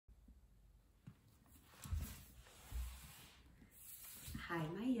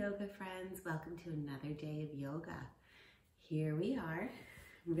yoga friends, welcome to another day of yoga. Here we are,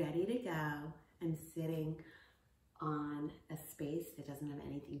 ready to go. I'm sitting on a space that doesn't have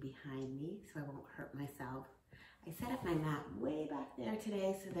anything behind me, so I won't hurt myself. I set up my mat way back there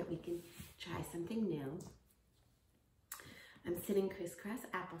today so that we can try something new. I'm sitting crisscross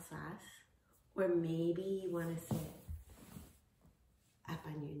applesauce, or maybe you want to sit up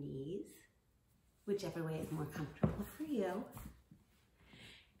on your knees, whichever way is more comfortable for you.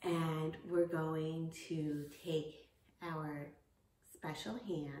 And we're going to take our special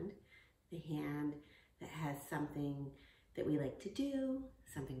hand, the hand that has something that we like to do,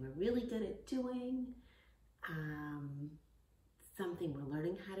 something we're really good at doing, something we're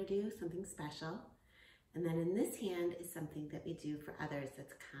learning how to do, something special. And then in this hand is something that we do for others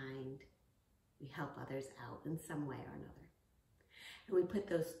that's kind. We help others out in some way or another. And we put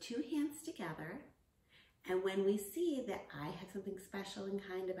those two hands together. And when we see that I have something special and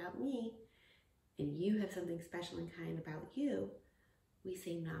kind about me, and you have something special and kind about you, we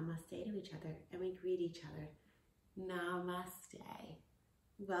say namaste to each other and we greet each other. Namaste.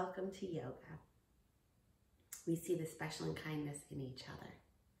 Welcome to yoga. We see the special and kindness in each other.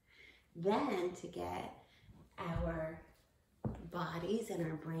 Then to get our bodies and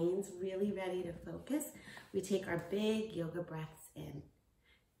our brains really ready to focus, we take our big yoga breaths in,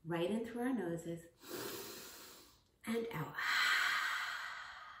 right in through our noses, and out.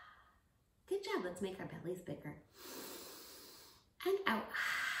 Good job. Let's make our bellies bigger. And out.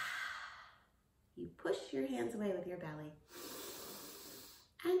 You push your hands away with your belly.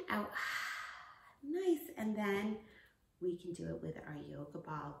 And out. Nice. And then we can do it with our yoga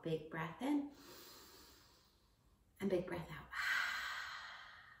ball. Big breath in. And big breath out.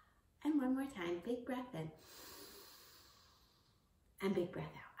 And one more time. Big breath in. And big breath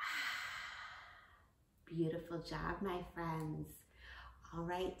out. Beautiful job, my friends. All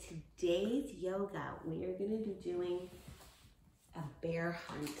right, today's yoga, we are going to be doing a bear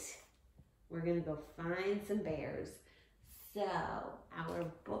hunt. We're going to go find some bears. So our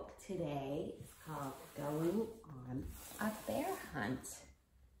book today is called Going on a Bear Hunt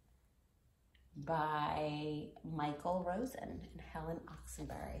by Rosen and Helen,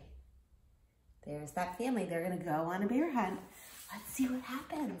 Oxenbury. There's that family. They're going to go on a bear hunt. Let's see what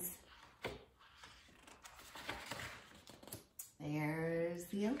happens. There's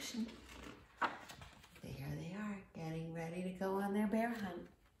the ocean. There they are, getting ready to go on their bear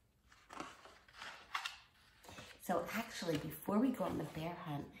hunt. So actually, before we go on the bear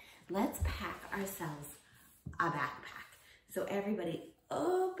hunt, let's pack ourselves a backpack. So everybody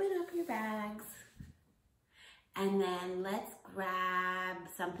open up your bags, and then let's grab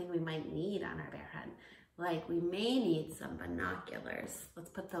something we might need on our bear hunt. Like we may need some binoculars.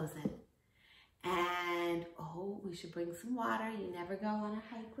 Let's put those in. And, oh, we should bring some water. You never go on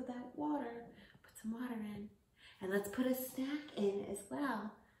a hike without water. Put some water in. And let's put a snack in as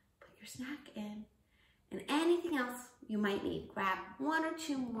well. Put your snack in. And anything else you might need. Grab one or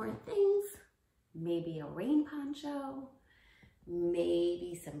two more things. Maybe a rain poncho.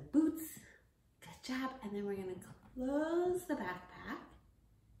 Maybe some boots. Good job. And then we're going to close the backpack.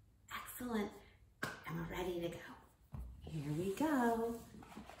 Excellent. And we're ready to go. Here we go.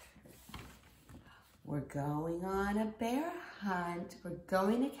 We're going on a bear hunt. We're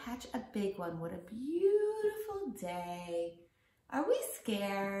going to catch a big one. What a beautiful day. Are we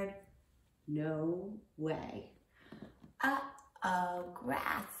scared? No way. Uh-oh,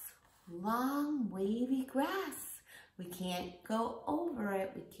 grass. Long, wavy grass. We can't go over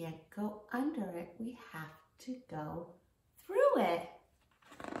it. We can't go under it. We have to go through it.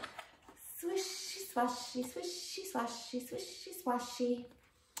 Swishy, swashy, swishy, swashy, swishy, swashy.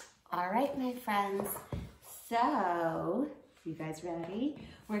 All right, my friends, so you guys ready?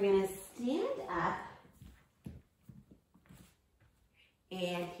 We're gonna stand up,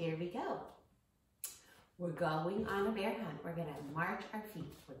 and here we go. We're going on a bear hunt. We're gonna march our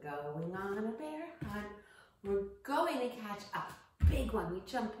feet. We're going on a bear hunt. We're going to catch a big one. We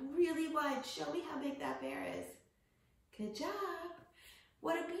jump really wide. Show me how big that bear is. Good job.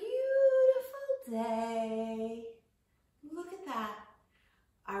 What a beautiful day. Look at that.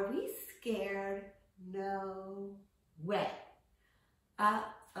 Are we scared? No way.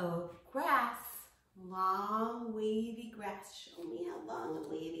 Uh-oh, grass. Long, wavy grass. Show me how long and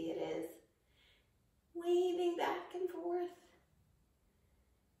wavy it is. Waving back and forth.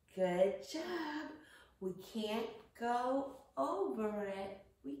 Good job. We can't go over it.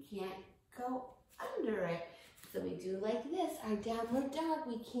 We can't go under it. So we do like this, our downward dog.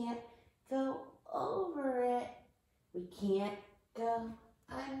 We can't go over it. We can't go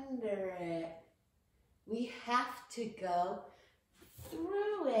under it. We have to go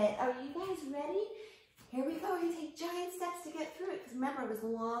through it. Are you guys ready? Here we go. We're going to take giant steps to get through it. Because remember, it was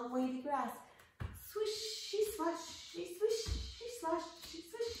long, wavy grass. Swishy, swashy, swishy, swashy,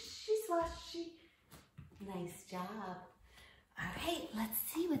 swishy, swashy. Nice job. All right, let's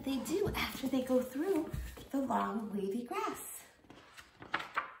see what they do after they go through the long, wavy grass.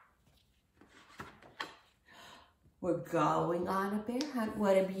 We're going on a bear hunt.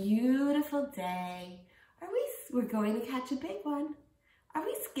 What a beautiful day. We're going to catch a big one. Are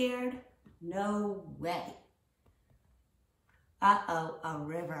we scared? No way. Uh-oh, a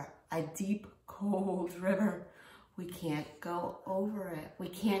river, a deep, cold river. We can't go over it. We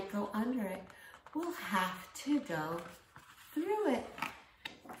can't go under it. We'll have to go through it.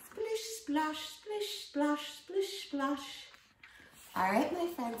 Splish, splash, splish, splash, splish, splash. All right, my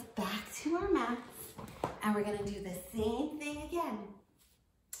friends, back to our mats. And we're gonna do the same thing again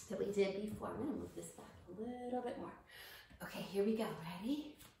that we did before. I'm gonna move this back a little bit more. Okay, here we go,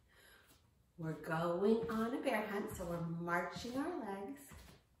 ready? We're going on a bear hunt, so we're marching our legs,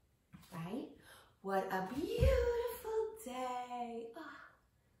 right? What a beautiful day. Oh,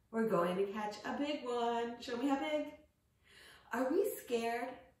 we're going to catch a big one. Show me how big. Are we scared?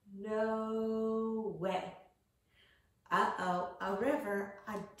 No way. Uh-oh, a river,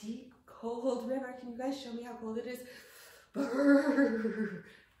 a deep, cold river. Can you guys show me how cold it is? Brrr,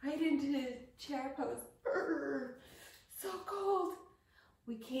 right into the chair pose. Brrr, so cold.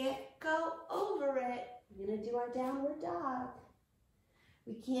 We can't go over it. We're gonna do our downward dog.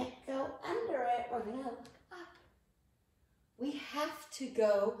 We can't go under it. We're gonna look up. We have to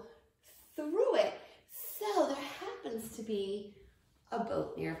go through it. So there happens to be a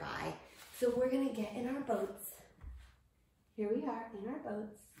boat nearby. So we're gonna get in our boats. Here we are in our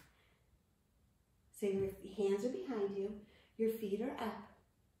boats. So your hands are behind you, your feet are up,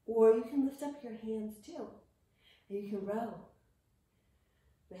 or you can lift up your hands too, and you can row.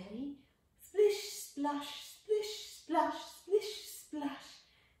 Ready? Splish, splash, splish, splash, splish, splash.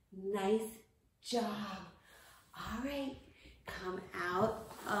 Nice job. All right, come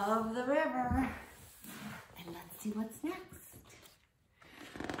out of the river, and let's see what's next.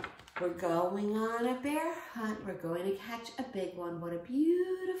 We're going on a bear hunt. We're going to catch a big one. What a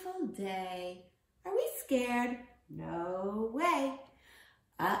beautiful day. Are we scared? No way.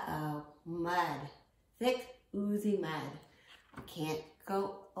 Uh-oh, mud. Thick, oozy mud. We can't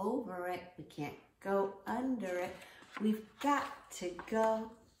go over it. We can't go under it. We've got to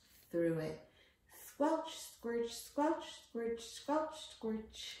go through it. Squelch, squirch, squelch, squirch, squelch,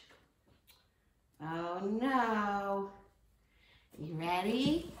 squirch. Oh no. You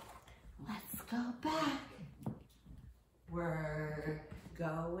ready? Let's go back. We're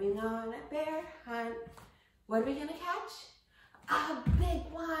going on a bear hunt. What are we gonna catch? A big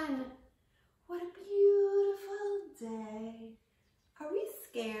one. What a beautiful day. Are we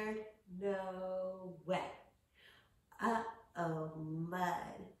scared? No way. Uh-oh,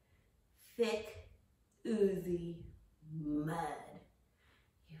 mud. Thick, oozy mud.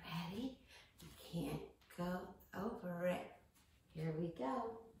 You ready? You can't go over it. Here we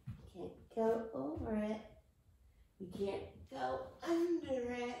go. Can't go over it. We can't go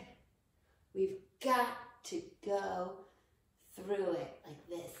under it. We've got to go through it like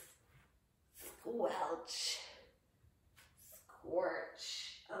this. Squelch.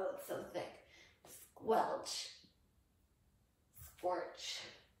 Squirch. Oh, it's so thick. Squelch. Squirch.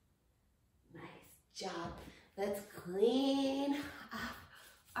 Nice job. Let's clean up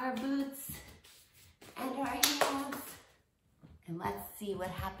our boots and our hands. And let's see what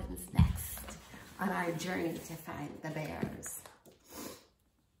happens next on our journey to find the bears.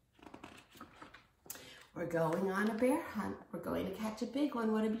 We're going on a bear hunt. We're going to catch a big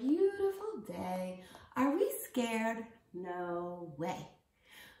one. What a beautiful day. Are we scared? No way.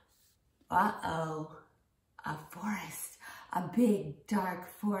 Uh-oh, a forest, a big dark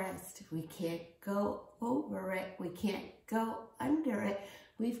forest. We can't go over it. We can't go under it.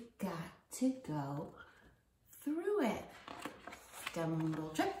 We've got to go through it. Stumble,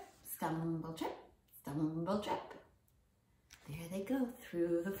 trip, stumble, trip, stumble, trip. There they go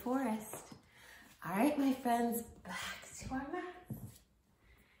through the forest. All right, my friends, back to our mats.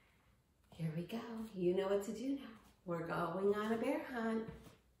 Here we go. You know what to do now. We're going on a bear hunt.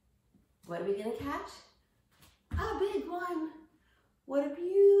 What are we gonna catch? A big one. What a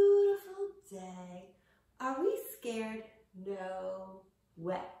beautiful day. Are we scared? No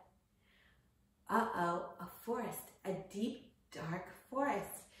way. Uh-oh, a forest, a deep, dark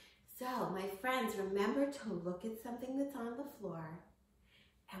forest. So, my friends, remember to look at something that's on the floor,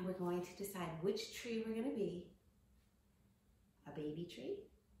 and we're going to decide which tree we're gonna be. A baby tree,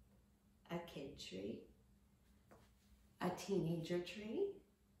 a kid tree, a teenager tree.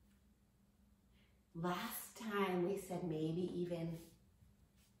 Last time we said maybe even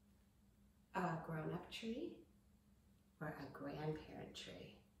a grown-up tree or a grandparent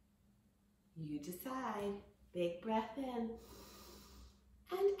tree. You decide. Big breath in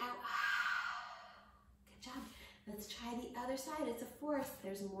and out. Good job. Let's try the other side. It's a forest.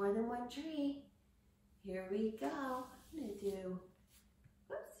 There's more than one tree. Here we go. I'm going to do,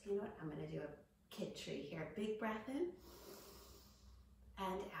 whoops, you know what? I'm going to do a kid tree here. Big breath in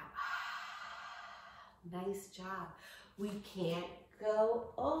and out. Nice job. We can't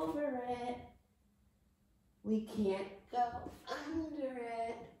go over it. We can't go under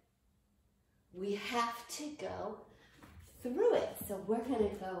it. We have to go through it. So we're going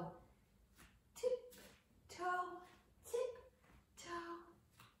to go tip-toe, tip-toe.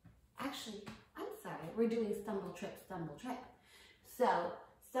 Actually, I'm sorry. We're doing stumble, trip, stumble, trip. So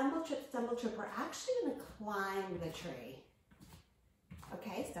stumble, trip, we're actually going to climb the tree.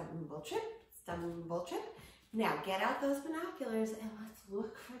 Okay, stumble, trip, stumble, trip. Now get out those binoculars and let's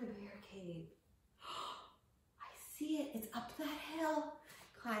look for the bear cave. I see it. It's up that hill.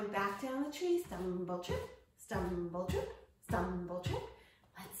 Climb back down the tree. Stumble, trip, stumble, trip, stumble, trip.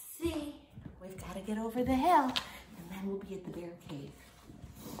 Let's see. We've got to get over the hill and then we'll be at the bear cave.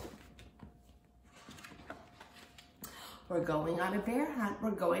 We're going on a bear hunt.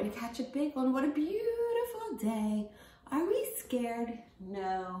 We're going to catch a big one. What a beautiful day. Are we scared?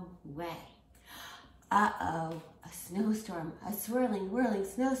 No way. Uh-oh, a snowstorm, a swirling, whirling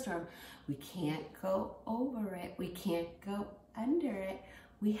snowstorm. We can't go over it. We can't go under it.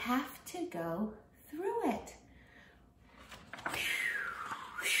 We have to go through it.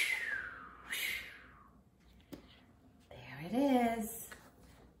 There it is.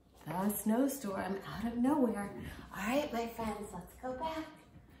 The snowstorm out of nowhere. All right, my friends, let's go back.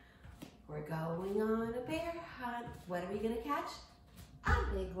 We're going on a bear hunt. What are we gonna catch? A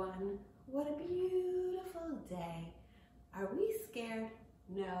big one. What a beautiful day. Are we scared?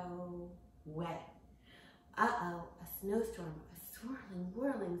 No way. Uh-oh, a snowstorm, a swirling,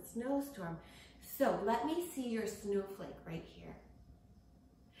 whirling snowstorm. So let me see your snowflake right here.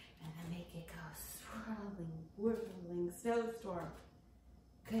 And then make it go swirling, whirling snowstorm.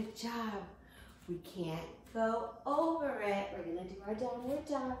 Good job. We can't go over it. We're gonna do our downward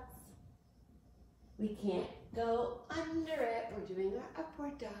dogs. We can't go under it. We're doing our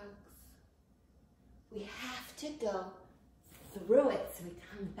upward dogs. We have to go through it. So we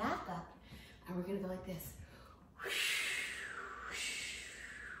come back up and we're gonna go like this.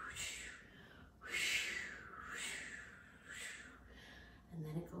 And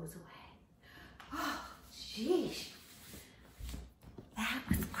then it goes away. Oh, geez. That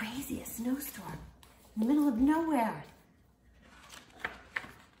was crazy, a snowstorm in the middle of nowhere.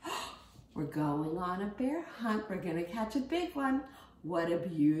 We're going on a bear hunt. We're gonna catch a big one. What a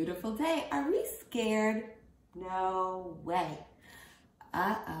beautiful day. Are we scared? No way.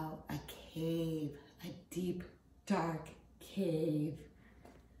 Uh-oh, a cave, a deep, dark cave.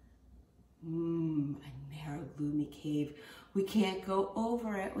 A narrow, gloomy cave. We can't go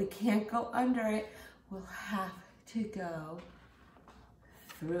over it. We can't go under it. We'll have to go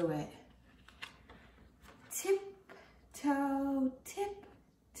through it. Tip-toe,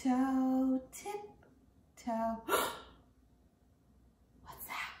 tip-toe, tip-toe. What's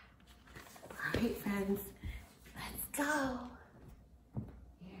that? All right, friends, let's go.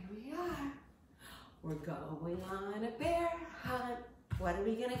 Here we are. We're going on a bear hunt. What are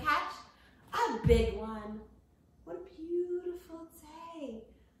we gonna catch? A big one. What a beautiful day.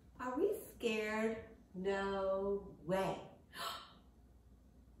 Are we scared? No way.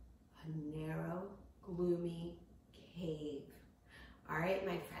 A narrow, gloomy cave. All right,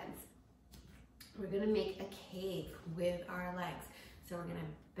 my friends, we're gonna make a cave with our legs. So we're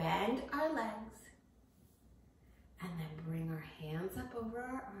gonna bend our legs and then bring our hands up over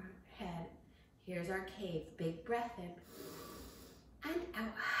our head. Here's our cave. Big breath in and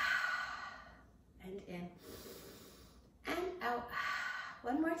out and in and out.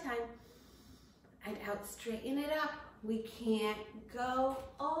 One more time and out. Straighten it up. We can't go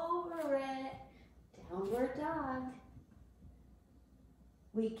over it. Downward dog.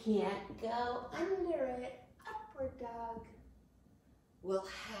 We can't go under it. Upward dog. We'll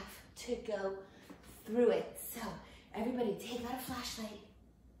have to go through it. So everybody take out a flashlight.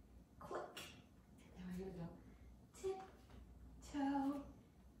 Click. And then we're gonna go tip-toe,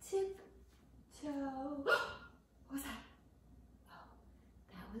 tip-toe. What was that? Oh,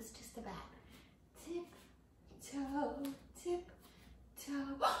 that was just a bat. Tip-toe,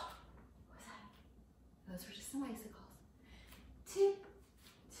 tip-toe. What was that? Those were just some icicles.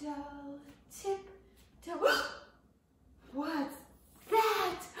 Tip-toe, tip-toe.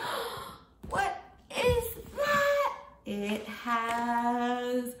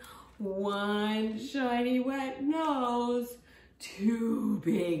 2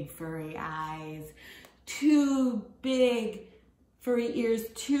 big furry eyes, 2 big furry ears,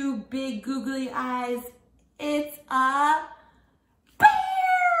 2 big googly eyes. It's a bear!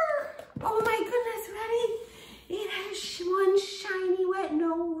 Oh my goodness, ready? It has 1 shiny wet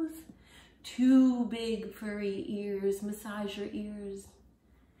nose, 2 big furry ears, massage your ears,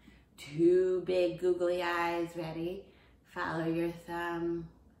 2 big googly eyes, ready? Follow your thumb,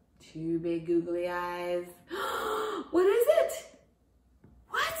 2 big googly eyes. What is it?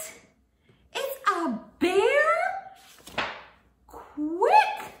 What? It's a bear?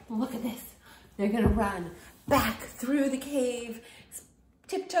 Quick! Look at this. They're gonna run back through the cave.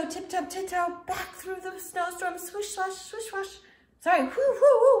 Tiptoe, tiptoe, tiptoe, back through the snowstorm. Swish, swash, swish, swash. Sorry, whoo,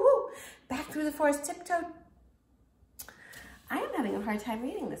 whoo, whoo, whoo. Back through the forest, tiptoe. I am having a hard time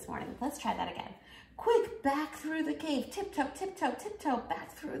reading this morning. Let's try that again. Quick, back through the cave. Tiptoe, tiptoe, tiptoe,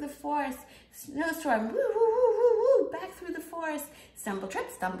 back through the forest. Snowstorm, woo, woo, woo, woo, woo. Back through the forest. Stumble, trip,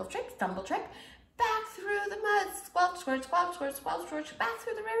 stumble, trip, stumble, trip. Back through the mud. Squelch, squelch, squelch, squelch, squelch, squelch. Back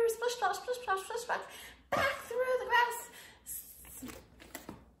through the river. Splish, splash, splish, splash, splish, splash. Back through the grass.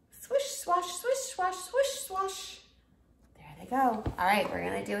 Swish, swash, swish, swash, swish, swash. There they go. All right, we're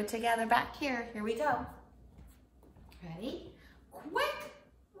gonna do it together back here. Here we go. Ready? Quick,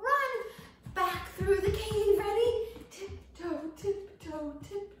 run back through the cave. Ready? Tiptoe, tiptoe,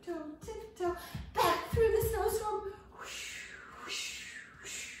 tiptoe, tiptoe. Back through the snowstorm. Whoosh, whoosh,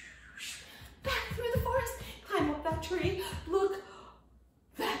 whoosh, whoosh. Back through the forest. Climb up that tree. Look,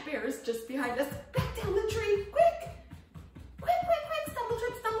 that bear is just behind us. Back down the tree. Quick, quick, quick, quick. Stumble,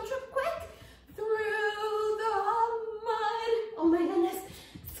 trip, quick. Through the mud. Oh my goodness.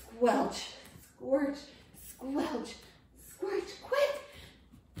 Squelch, scorch, squelch, squelch, quick.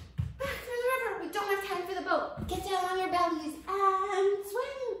 Back through the river. We don't have time for the boat. Get down on your bellies and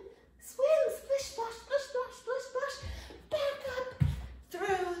swim. Swim, splish, splash, splish, splash, splish, splash. Back up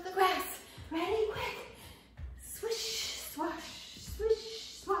through the grass. Ready, quick. Swish, swash,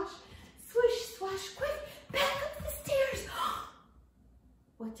 swish, swash, swish, swash, quick. Back up the stairs.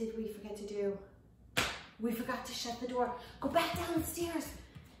 What did we forget to do? We forgot to shut the door. Go back down the stairs.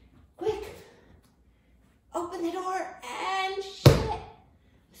 Quick. Open the door and shut it.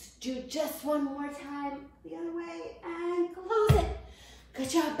 Let's do just one more time the other way and close it. Good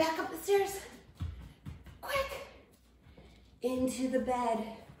job. Back up the stairs. Quick. Into the bed.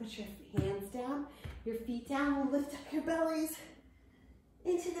 Put your hands down, your feet down, and lift up your bellies.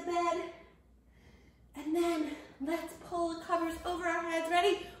 Into the bed. And then let's pull the covers over our heads.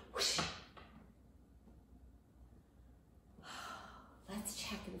 Ready? Whoosh. Let's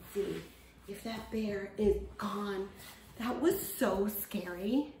check and see if that bear is gone. That was so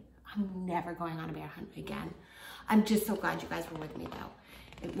scary. I'm never going on a bear hunt again. I'm just so glad you guys were with me though.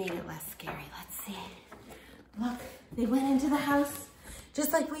 It made it less scary. Let's see. Look, they went into the house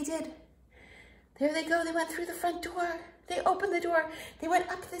just like we did. There they go. They went through the front door. They opened the door. They went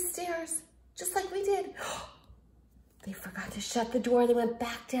up the stairs just like we did. They forgot to shut the door. They went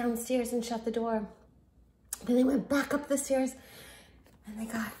back downstairs and shut the door. Then they went back up the stairs and they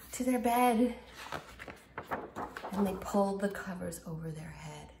got to their bed and they pulled the covers over their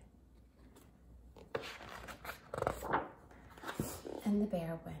head. And the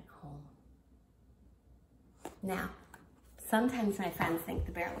bear went home. Now, sometimes my friends think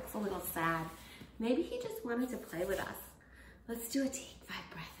the bear looks a little sad. Maybe he just wanted to play with us. Let's do a deep 5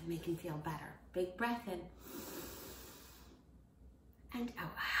 breath and make him feel better. Big breath in and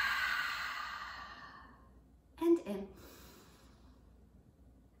out. And in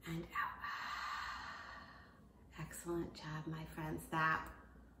and out. Excellent job, my friends. That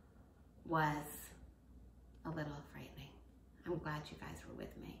was a little frightening. I'm glad you guys were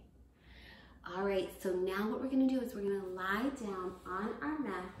with me. All right, so now what we're gonna do is we're gonna lie down on our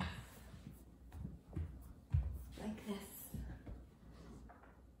mat like this.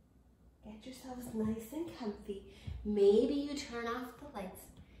 Get yourselves nice and comfy. Maybe you turn off the lights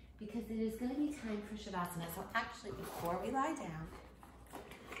because it is gonna be time for Shavasana. So actually, before we lie down,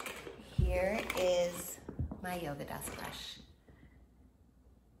 here is my yoga dust brush.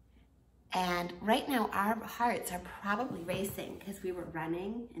 And right now our hearts are probably racing because we were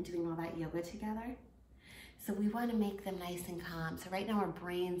running and doing all that yoga together. So we want to make them nice and calm. So right now our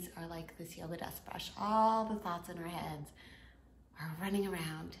brains are like this yoga dust brush. All the thoughts in our heads are running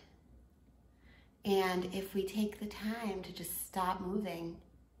around. And if we take the time to just stop moving,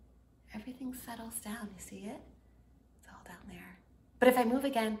 everything settles down. You see it? It's all down there. But if I move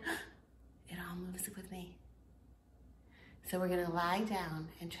again, it all moves with me. So we're gonna lie down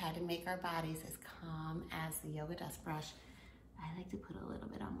and try to make our bodies as calm as the yoga dust brush. I like to put a little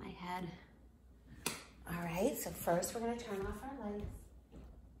bit on my head. All right, so first we're gonna turn off our lights.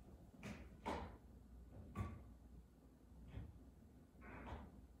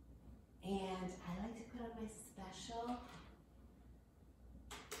 And I like to put on my special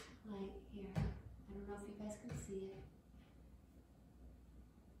light here. I don't know if you guys can see it.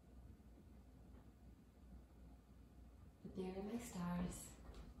 But there are my stars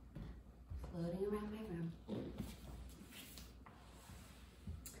floating around my room.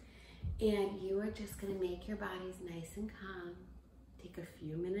 And you are just gonna make your bodies nice and calm. Take a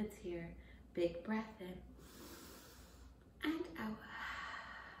few minutes here. Big breath in and out.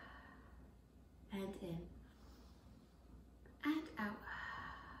 And in and out.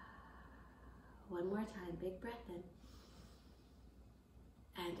 One more time, big breath in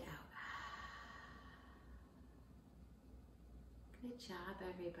and out. Good job,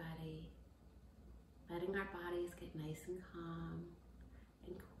 everybody. Letting our bodies get nice and calm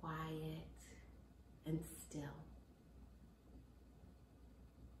and quiet and still.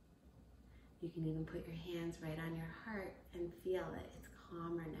 You can even put your hands right on your heart and feel that it's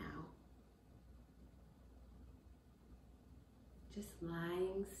calmer now. Just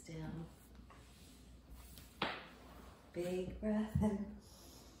lying still. Big breath in,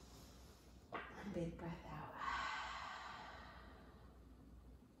 big breath out.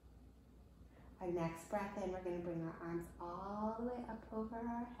 Our next breath in, we're going to bring our arms all the way up over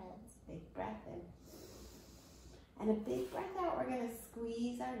our heads. Big breath in. And a big breath out, we're going to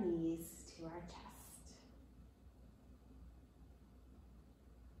squeeze our knees to our chest.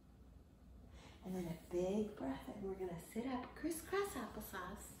 And then a big breath in, we're going to sit up, crisscross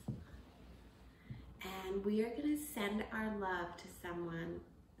applesauce. And we are going to send our love to someone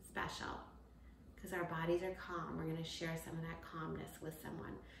special because our bodies are calm. We're going to share some of that calmness with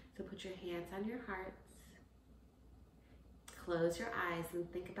someone. So put your hands on your hearts. Close your eyes and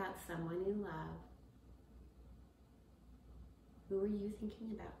think about someone you love. Who are you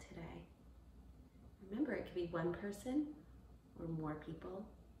thinking about today? Remember, it could be one person or more people,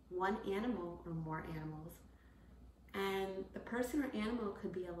 one animal or more animals. And the person or animal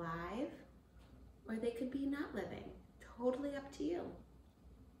could be alive or they could be not living. Totally up to you.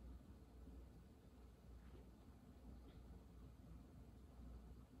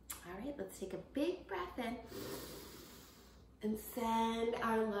 All right, let's take a big breath in and send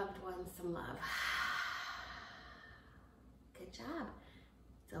our loved ones some love. Good job.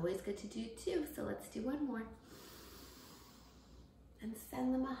 It's always good to do two, so let's do one more. And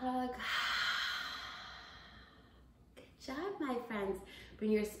send them a hug. Good job, my friends.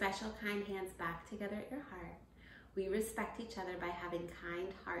 Bring your special kind hands back together at your heart. We respect each other by having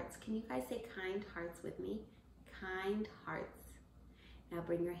kind hearts. Can you guys say kind hearts with me? Kind hearts. Now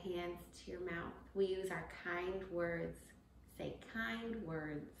bring your hands to your mouth. We use our kind words. Say kind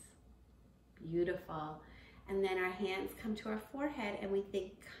words. Beautiful. And then our hands come to our forehead and we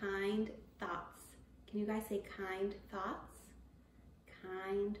think kind thoughts. Can you guys say kind thoughts?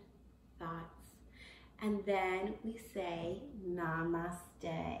 Kind thoughts. And then we say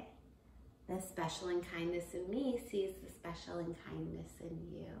namaste. The special and kindness in me sees the special and kindness in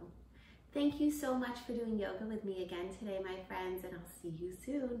you. Thank you so much for doing yoga with me again today, my friends, and I'll see you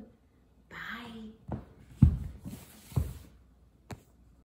soon. Bye.